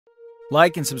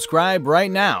Like and subscribe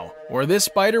right now, or this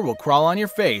spider will crawl on your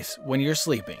face when you're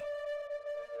sleeping.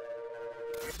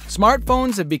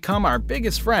 Smartphones have become our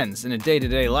biggest friends in a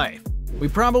day-to-day life. We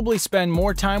probably spend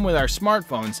more time with our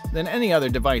smartphones than any other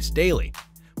device daily.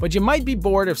 But you might be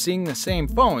bored of seeing the same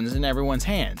phones in everyone's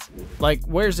hands. Like,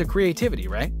 where's the creativity,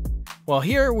 right? Well,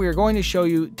 here we are going to show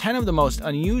you 10 of the most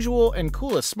unusual and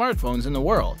coolest smartphones in the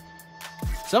world.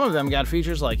 Some of them got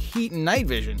features like heat and night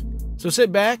vision, so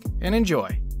sit back and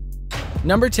enjoy.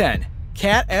 Number 10.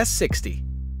 Cat S60.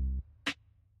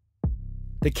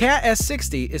 The Cat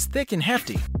S60 is thick and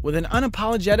hefty, with an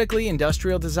unapologetically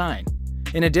industrial design.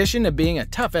 In addition to being a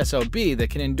tough SOB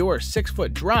that can endure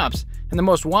 6-foot drops and the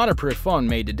most waterproof phone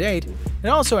made to date, it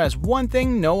also has one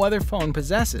thing no other phone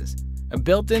possesses: a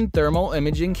built-in thermal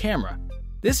imaging camera.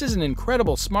 This is an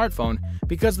incredible smartphone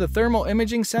because the thermal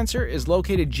imaging sensor is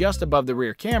located just above the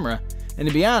rear camera, and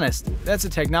to be honest, that's a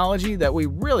technology that we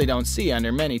really don't see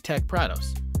under many tech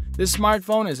products. This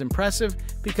smartphone is impressive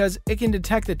because it can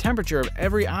detect the temperature of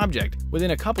every object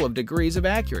within a couple of degrees of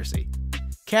accuracy.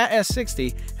 Cat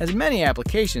S60 has many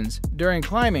applications. During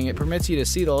climbing, it permits you to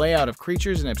see the layout of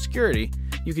creatures in obscurity.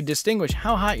 You can distinguish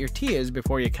how hot your tea is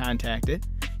before you contact it.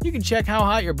 You can check how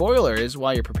hot your boiler is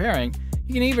while you're preparing.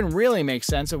 You can even really make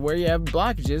sense of where you have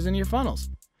blockages in your funnels.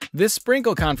 This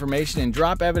sprinkle confirmation and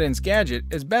drop evidence gadget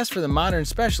is best for the modern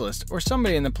specialist or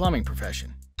somebody in the plumbing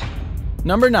profession.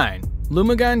 Number 9.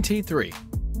 Lumagon T3.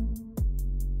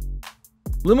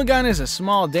 Lumagon is a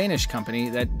small Danish company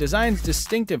that designs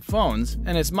distinctive phones,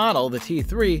 and its model, the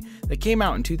T3, that came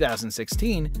out in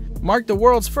 2016, marked the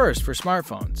world's first for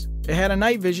smartphones. It had a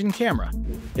night vision camera.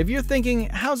 If you're thinking,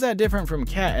 how's that different from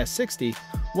Cat S60?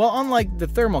 Well, unlike the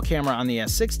thermal camera on the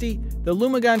S60, the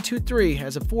Lumagon T3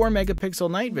 has a 4-megapixel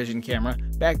night vision camera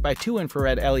backed by 2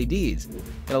 infrared LEDs.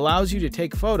 It allows you to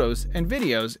take photos and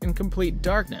videos in complete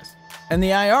darkness. And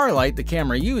the IR light the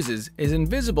camera uses is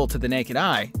invisible to the naked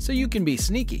eye, so you can be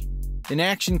sneaky. An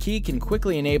action key can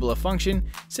quickly enable a function,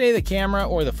 say the camera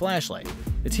or the flashlight.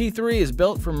 The T3 is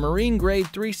built from marine-grade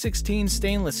 316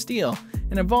 stainless steel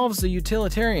and involves the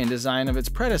utilitarian design of its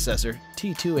predecessor,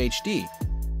 T2 HD.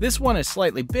 This one is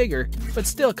slightly bigger, but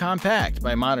still compact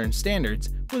by modern standards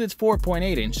with its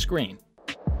 4.8-inch screen.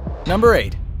 Number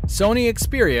 8. Sony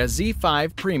Xperia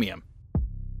Z5 Premium.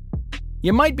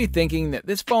 You might be thinking that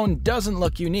this phone doesn't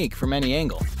look unique from any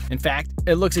angle. In fact,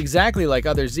 it looks exactly like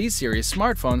other Z-series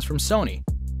smartphones from Sony.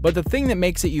 But the thing that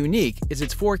makes it unique is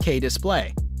its 4K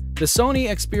display. The Sony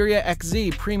Xperia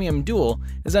XZ Premium Dual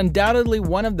is undoubtedly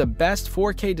one of the best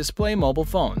 4K display mobile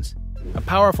phones. A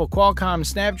powerful Qualcomm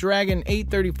Snapdragon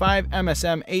 835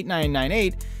 MSM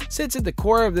 8998 sits at the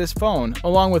core of this phone,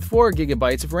 along with 4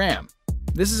 GB of RAM.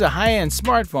 This is a high-end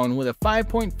smartphone with a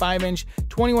 5.5-inch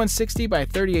 2160 by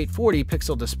 3840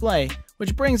 pixel display,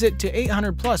 which brings it to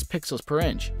 800 plus pixels per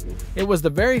inch. It was the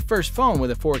very first phone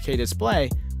with a 4K display,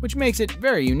 which makes it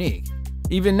very unique.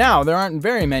 Even now, there aren't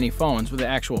very many phones with an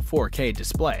actual 4K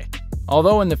display.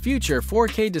 Although in the future,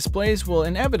 4K displays will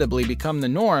inevitably become the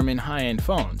norm in high-end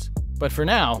phones. But for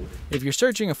now, if you're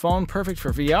searching a phone perfect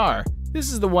for VR,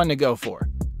 this is the one to go for.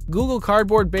 Google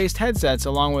Cardboard-based headsets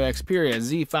along with Xperia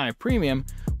Z5 Premium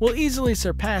will easily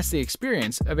surpass the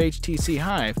experience of HTC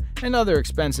Hive and other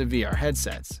expensive VR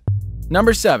headsets.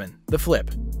 Number 7. The Flip.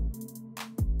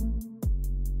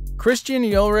 Christian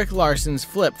Ulrich Larsen's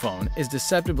flip phone is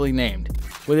deceptively named.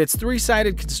 With its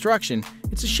 3-sided construction,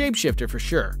 it's a shapeshifter for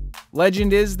sure.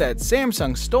 Legend is that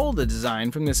Samsung stole the design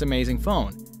from this amazing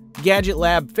phone. Gadget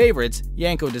Lab favorites,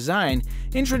 Yanko Design,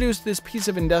 introduced this piece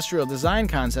of industrial design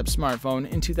concept smartphone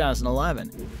in 2011.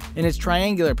 In its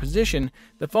triangular position,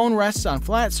 the phone rests on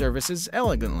flat surfaces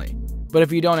elegantly. But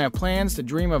if you don't have plans to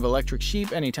dream of electric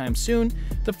sheep anytime soon,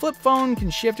 the flip phone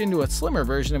can shift into a slimmer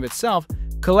version of itself,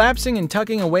 collapsing and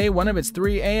tucking away one of its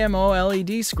 3 AMO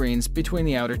LED screens between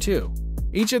the outer two.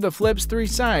 Each of the Flip's 3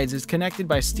 sides is connected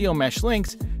by steel mesh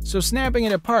links, so snapping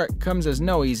it apart comes as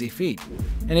no easy feat.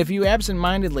 And if you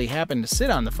absent-mindedly happen to sit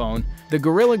on the phone, the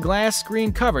Gorilla Glass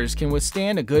screen covers can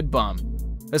withstand a good bump.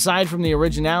 Aside from the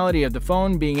originality of the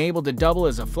phone being able to double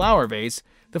as a flower vase,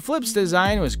 the Flip's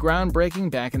design was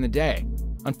groundbreaking back in the day.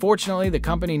 Unfortunately, the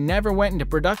company never went into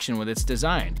production with its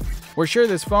design. We're sure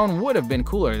this phone would have been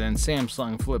cooler than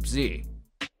Samsung Flip Z.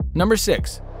 Number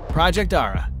 6. Project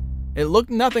Ara. It looked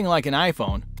nothing like an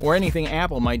iPhone, or anything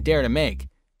Apple might dare to make.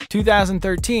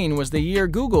 2013 was the year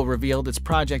Google revealed its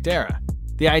Project Ara.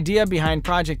 The idea behind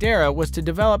Project Ara was to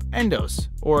develop endos,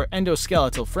 or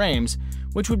endoskeletal frames,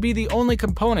 which would be the only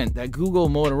component that Google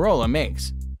Motorola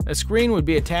makes. A screen would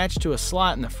be attached to a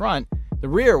slot in the front. The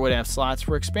rear would have slots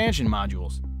for expansion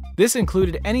modules. This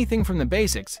included anything from the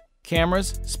basics: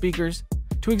 cameras, speakers,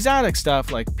 to exotic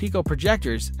stuff like Pico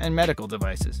projectors and medical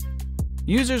devices.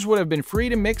 Users would have been free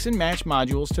to mix and match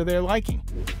modules to their liking.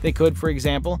 They could, for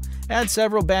example, add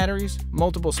several batteries,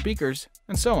 multiple speakers,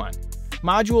 and so on.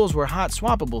 Modules were hot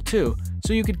swappable too,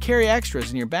 so you could carry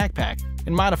extras in your backpack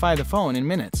and modify the phone in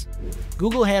minutes.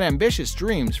 Google had ambitious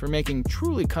dreams for making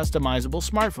truly customizable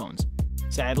smartphones.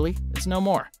 Sadly, it's no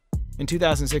more. In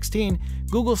 2016,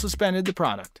 Google suspended the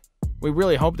product. We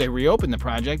really hope they reopen the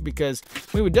project because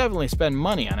we would definitely spend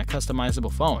money on a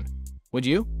customizable phone. Would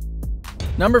you?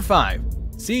 Number 5.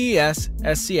 CES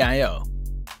SCIO.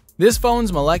 This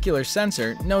phone's molecular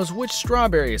sensor knows which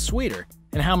strawberry is sweeter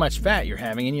and how much fat you're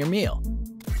having in your meal.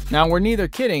 Now, we're neither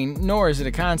kidding nor is it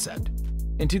a concept.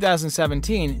 In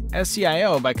 2017,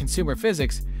 SCIO by Consumer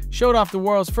Physics showed off the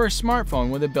world's first smartphone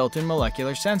with a built-in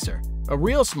molecular sensor. A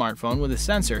real smartphone with a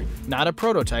sensor, not a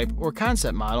prototype or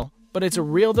concept model, but it's a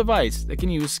real device that can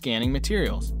use scanning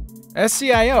materials.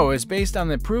 SCIO is based on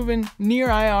the proven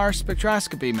near-IR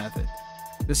spectroscopy method.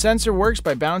 The sensor works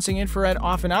by bouncing infrared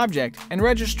off an object and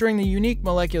registering the unique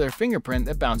molecular fingerprint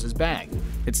that bounces back.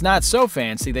 It's not so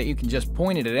fancy that you can just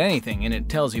point it at anything and it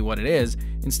tells you what it is.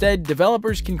 Instead,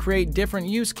 developers can create different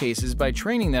use cases by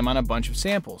training them on a bunch of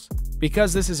samples.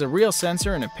 Because this is a real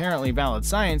sensor and apparently valid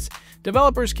science,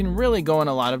 developers can really go in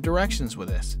a lot of directions with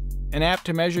this. An app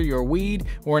to measure your weed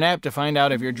or an app to find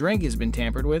out if your drink has been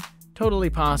tampered with? Totally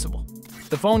possible.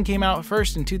 The phone came out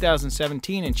first in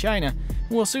 2017 in China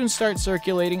and will soon start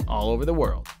circulating all over the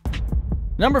world.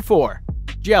 Number 4.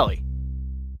 Jelly.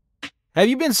 Have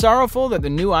you been sorrowful that the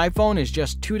new iPhone is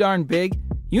just too darn big?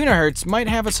 Unihertz might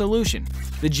have a solution.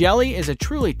 The Jelly is a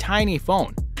truly tiny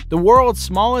phone. The world's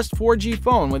smallest 4G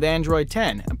phone with Android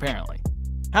 10, apparently.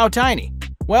 How tiny?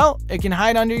 Well, it can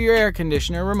hide under your air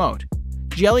conditioner remote.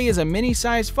 Jelly is a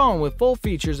mini-sized phone with full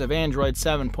features of Android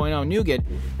 7.0 Nougat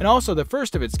and also the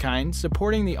first of its kind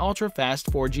supporting the ultra-fast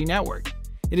 4G network.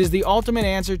 It is the ultimate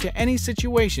answer to any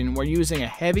situation where using a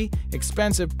heavy,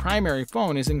 expensive primary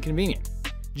phone is inconvenient.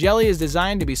 Jelly is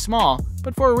designed to be small,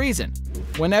 but for a reason.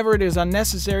 Whenever it is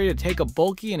unnecessary to take a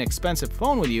bulky and expensive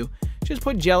phone with you, just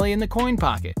put Jelly in the coin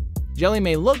pocket. Jelly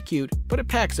may look cute, but it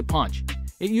packs a punch.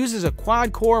 It uses a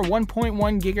quad-core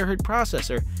 1.1 GHz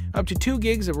processor, up to 2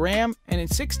 gigs of RAM, and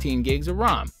 16 gigs of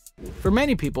ROM. For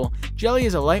many people, Jelly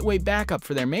is a lightweight backup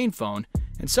for their main phone,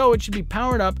 and so it should be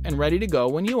powered up and ready to go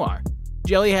when you are.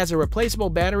 Jelly has a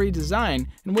replaceable battery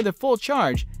design, and with a full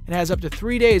charge, it has up to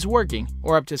 3 days working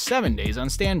or up to 7 days on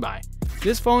standby.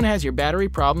 This phone has your battery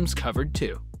problems covered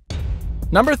too.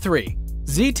 Number 3.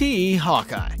 ZTE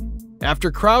Hawkeye.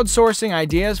 After crowdsourcing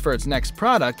ideas for its next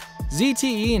product,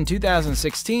 ZTE in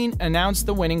 2016 announced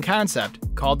the winning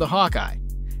concept called the Hawkeye,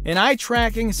 an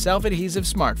eye-tracking self-adhesive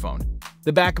smartphone.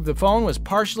 The back of the phone was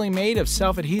partially made of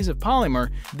self-adhesive polymer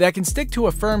that can stick to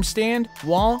a firm stand,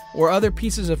 wall, or other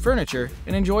pieces of furniture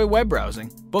and enjoy web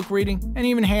browsing, book reading, and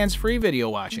even hands-free video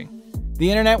watching. The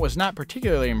internet was not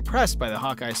particularly impressed by the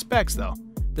Hawkeye specs though.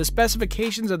 The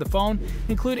specifications of the phone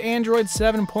include Android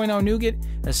 7.0 Nougat,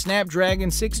 a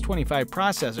Snapdragon 625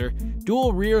 processor,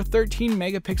 dual rear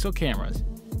 13-megapixel cameras.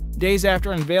 Days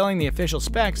after unveiling the official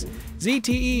specs,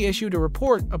 ZTE issued a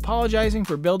report apologizing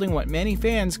for building what many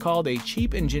fans called a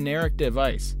cheap and generic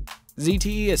device.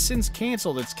 ZTE has since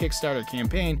canceled its Kickstarter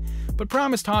campaign, but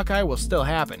promised Hawkeye will still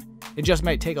happen. It just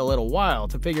might take a little while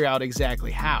to figure out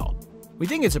exactly how. We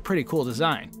think it's a pretty cool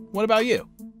design. What about you?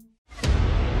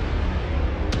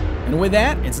 And with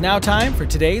that, it's now time for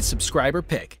today's subscriber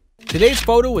pick. Today's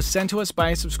photo was sent to us by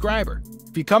a subscriber.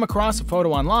 If you come across a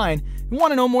photo online and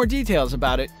want to know more details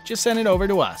about it, just send it over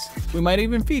to us. We might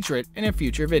even feature it in a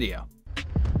future video.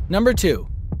 Number 2.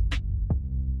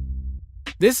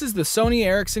 This is the Sony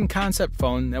Ericsson concept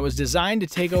phone that was designed to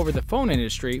take over the phone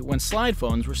industry when slide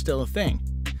phones were still a thing.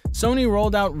 Sony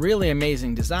rolled out really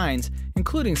amazing designs,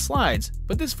 including slides,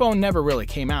 but this phone never really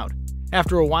came out.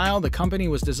 After a while, the company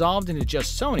was dissolved into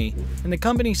just Sony, and the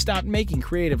company stopped making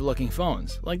creative-looking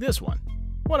phones, like this one.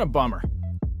 What a bummer.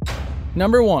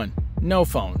 Number 1. No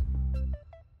phone.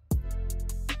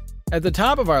 At the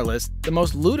top of our list, the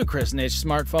most ludicrous niche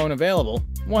smartphone available,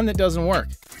 one that doesn't work.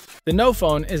 The No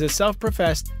Phone is a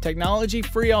self-professed,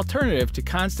 technology-free alternative to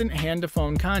constant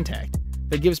hand-to-phone contact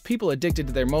that gives people addicted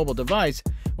to their mobile device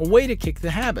a way to kick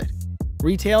the habit.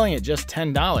 Retailing at just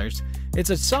 $10, it's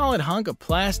a solid hunk of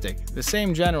plastic, the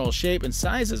same general shape and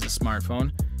size as a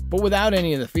smartphone, but without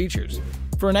any of the features.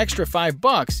 For an extra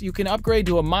 $5, you can upgrade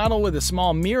to a model with a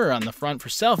small mirror on the front for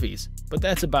selfies, but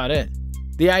that's about it.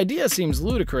 The idea seems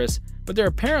ludicrous, but they're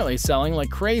apparently selling like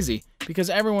crazy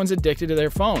because everyone's addicted to their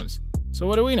phones. So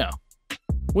what do we know?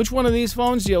 Which one of these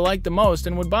phones do you like the most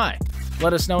and would buy?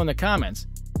 Let us know in the comments.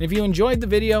 And if you enjoyed the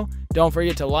video, Don't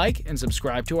forget to like and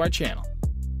subscribe to our channel.